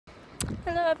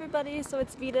Hello everybody, so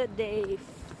it's Vita day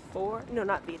 4, no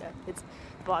not Vita, it's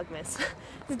Vlogmas.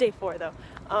 It's day 4 though.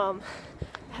 I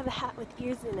have a hat with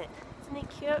ears in it, isn't it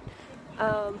cute?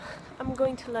 I'm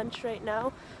going to lunch right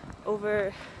now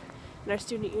over in our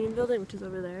student union building, which is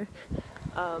over there.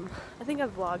 I think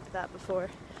I've vlogged that before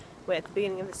with the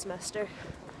beginning of the semester.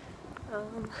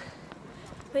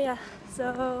 But yeah,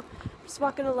 so I'm just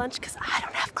walking to lunch because I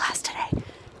don't have class today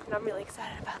and I'm really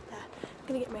excited about that. I'm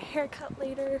gonna get my hair cut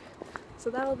later. So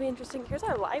that'll be interesting. Here's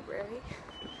our library.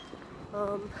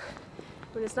 When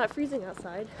it's not freezing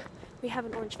outside, we have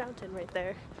an orange fountain right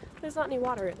there. There's not any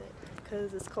water in it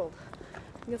because it's cold.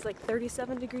 I think it's like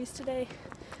 37 degrees today.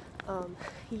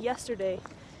 Yesterday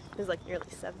it was like nearly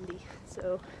 70,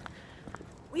 so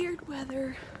weird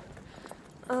weather.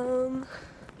 So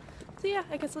yeah,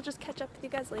 I guess I'll just catch up with you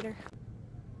guys later.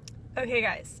 Okay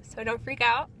guys, so don't freak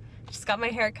out. Just got my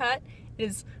hair cut. It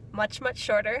is much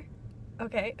shorter.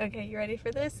 Okay, you ready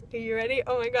for this? Are you ready?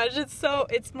 Oh my gosh, it's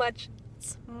much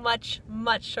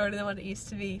shorter than what it used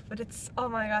to be, but oh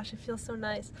my gosh, it feels so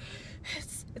nice.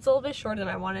 It's a little bit shorter than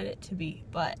I wanted it to be,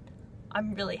 but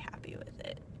I'm really happy with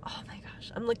it. Oh my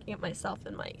gosh, I'm looking at myself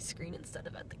in my screen instead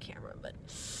of at the camera, but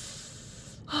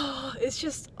oh, it's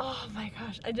just, oh my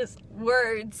gosh,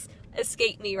 words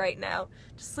escape me right now.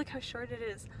 Just look how short it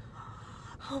is.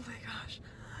 Oh my gosh.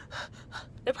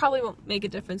 It probably won't make a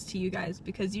difference to you guys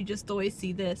because you just always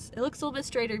see this. It looks a little bit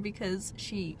straighter because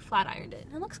she flat ironed it.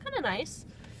 And it looks kind of nice.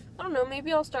 I don't know,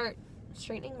 maybe I'll start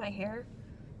straightening my hair.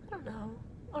 I don't know.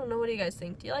 What do you guys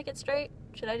think? Do you like it straight?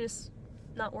 Should I just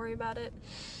not worry about it?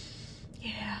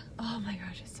 Yeah. Oh my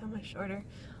gosh, it's so much shorter.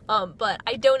 But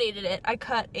I donated it. I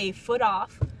cut a foot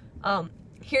off.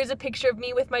 Here's a picture of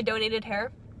me with my donated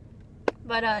hair.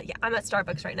 But yeah, I'm at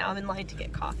Starbucks right now. I'm in line to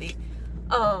get coffee.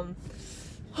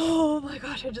 Oh my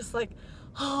gosh,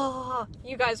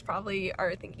 you guys probably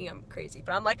are thinking I'm crazy,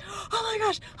 but I'm like, oh my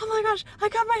gosh, I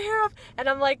got my hair up, and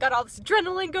I'm like, got all this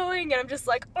adrenaline going, and I'm just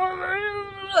like,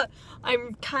 oh,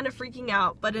 I'm kind of freaking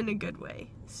out, but in a good way.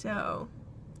 So,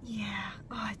 yeah,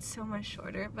 oh, it's so much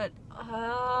shorter, but,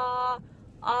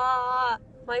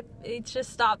 it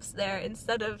just stops there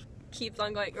instead of keeps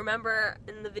on going. Remember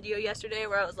in the video yesterday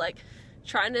where I was like,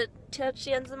 trying to touch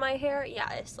the ends of my hair? Yeah,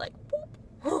 it's like,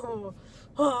 boop.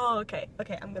 Oh, okay,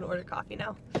 I'm gonna order coffee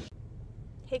now.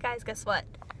 Hey guys, guess what?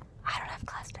 I don't have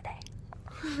class today.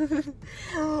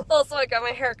 Also, I got my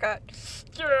hair cut.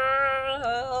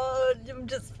 I'm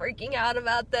just freaking out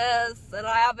about this, and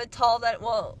I haven't told it.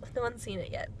 Well, no one's seen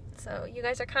it yet. So you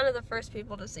guys are kind of the first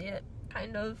people to see it,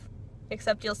 kind of.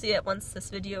 Except you'll see it once this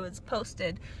video is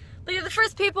posted. But you're the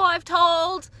first people I've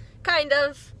told, kind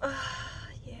of.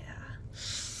 Yeah.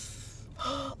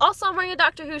 Also, I'm wearing a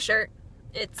Doctor Who shirt.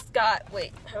 It's got,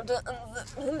 wait,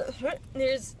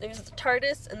 there's the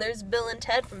TARDIS, and there's Bill and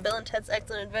Ted from Bill and Ted's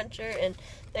Excellent Adventure, and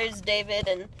there's David,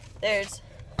 and there's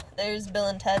Bill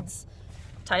and Ted's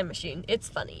Time Machine. It's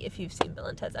funny if you've seen Bill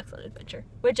and Ted's Excellent Adventure,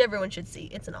 which everyone should see.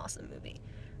 It's an awesome movie.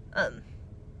 Yeah.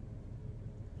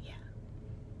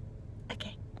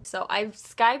 Okay. So I've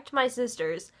Skyped my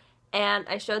sisters, and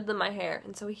I showed them my hair,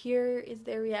 and so here is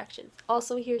their reaction.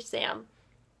 Also, here's Sam.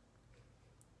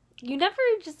 You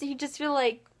just feel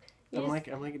like I'm like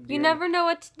a deer. You never know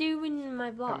what to do in my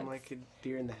vlogs. I'm like a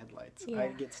deer in the headlights. Yeah. I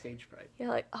get stage fright. You're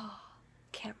like, oh,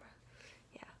 camera.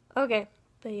 Yeah. Okay,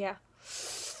 but yeah.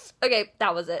 Okay,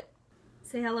 that was it.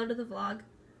 Say hello to the vlog.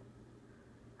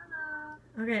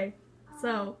 Hello. Okay,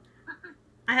 so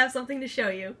I have something to show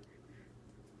you.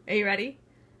 Are you ready?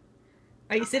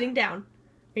 Are you sitting down?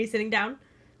 Are you sitting down?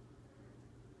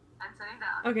 I'm sitting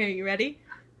down. Okay, are you ready?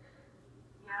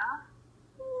 Yeah.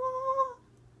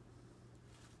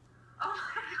 Oh my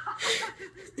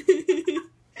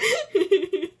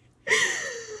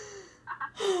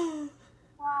god.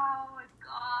 Wow, my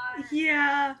god.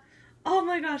 Yeah. Oh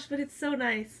my gosh, but it's so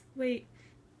nice. Wait.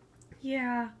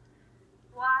 Yeah.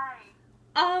 Why?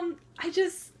 I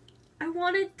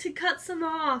wanted to cut some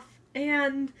off,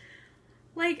 and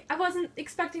like, I wasn't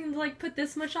expecting to like put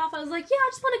this much off. I was like, yeah, I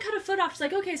just want to cut a foot off. She's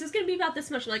like, okay, so it's gonna be about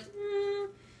this much. I'm like,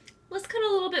 let's cut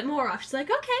a little bit more off. She's like,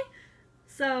 okay.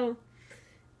 So,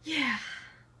 yeah,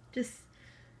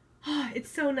 it's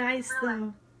so nice though.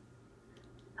 I'm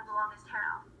the longest hair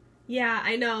now. Yeah,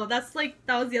 I know. That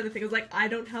was the other thing. I was like, I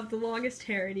don't have the longest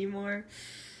hair anymore.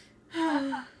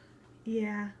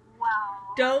 Yeah.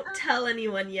 Wow. Don't tell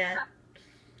anyone yet.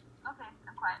 Okay,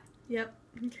 I'm quiet. Yep.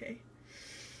 Okay.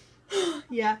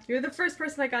 Yeah, you're the first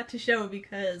person I got to show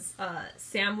because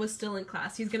Sam was still in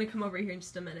class. He's gonna come over here in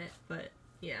just a minute, but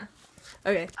yeah.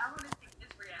 Okay. I want to see his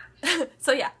reaction.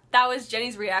 So yeah, that was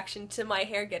Jenny's reaction to my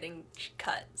hair getting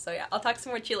cut. So yeah, I'll talk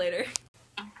some more to you later.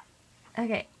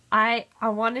 Okay, I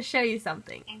want to show you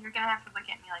something. And you're gonna have to look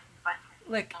at me like a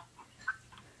button. Look.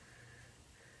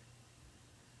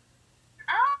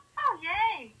 Oh,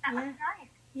 yay! That looks nice.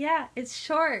 Yeah, it's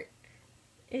short.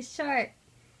 It's short.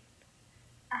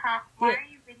 Why Yeah. are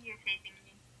you videotaping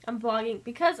me? I'm vlogging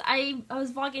because I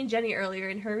was vlogging Jenny earlier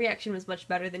and her reaction was much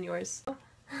better than yours.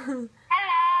 Hello!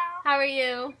 How are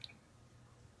you?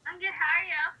 I'm good, how are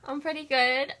you? I'm pretty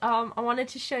good. I wanted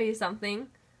to show you something.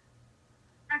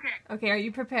 Okay. Okay, are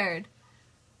you prepared?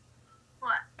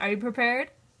 What? Are you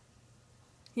prepared?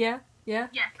 Yeah? Yeah?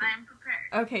 Yes, I am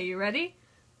prepared. Okay, you ready?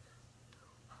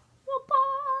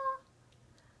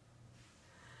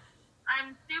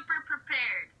 I'm super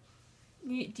prepared.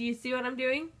 Do you see what I'm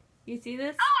doing? You see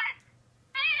this? Oh, I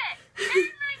made it! Oh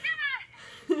my goodness!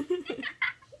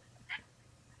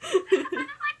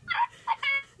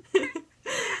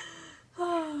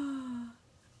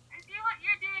 I see what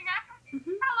you're doing. That's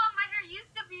how long my hair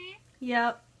used to be.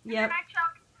 Yep. And Yep. then I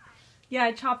chopped Yeah,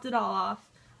 I chopped it all off.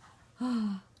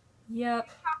 Yep.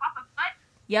 chop off a foot.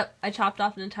 Yep, I chopped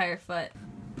off an entire foot.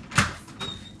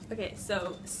 Okay,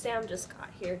 so Sam just got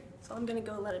here, so I'm gonna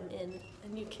go let him in,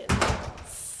 and you can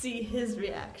see his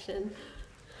reaction.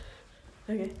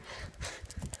 Okay.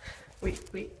 Wait.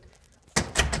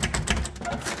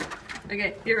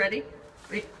 Okay, you ready?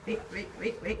 Wait.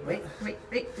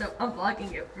 No, I'm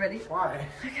vlogging you. Ready? Why?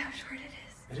 Look how short it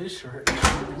is. It is short.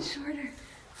 It's shorter.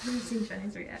 I haven't seen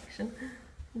Jenny's reaction.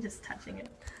 I'm just touching it.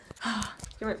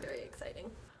 It went very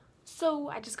exciting. So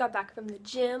I just got back from the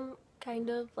gym, kind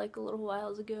of, like a little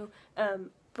whiles ago.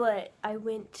 But I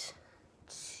went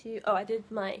to, I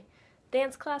did my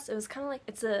dance class. It was kind of like,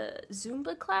 it's a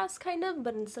Zumba class, kind of,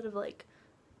 but instead of like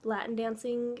Latin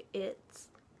dancing, it's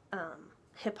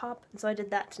hip hop. And so I did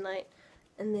that tonight.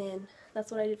 And then that's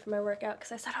what I did for my workout,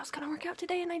 because I said I was going to work out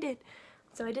today, and I did.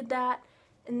 So I did that.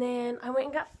 And then I went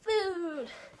and got food.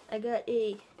 I got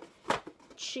a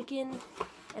chicken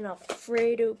and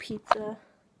Alfredo pizza.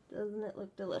 Doesn't it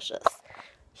look delicious?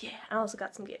 Yeah, I also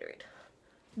got some Gatorade.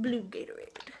 Blue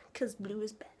Gatorade, because blue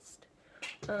is best.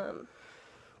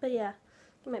 But yeah,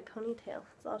 look at my ponytail.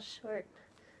 It's all short.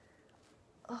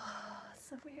 Oh, it's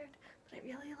so weird. But I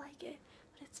really like it.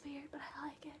 But it's weird, but I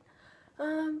like it.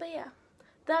 But yeah,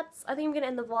 I think I'm going to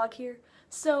end the vlog here.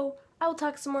 So, I will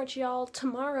talk some more to y'all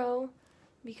tomorrow,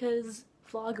 because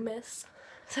Vlogmas.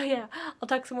 So yeah, I'll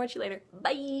talk some more to you later.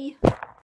 Bye!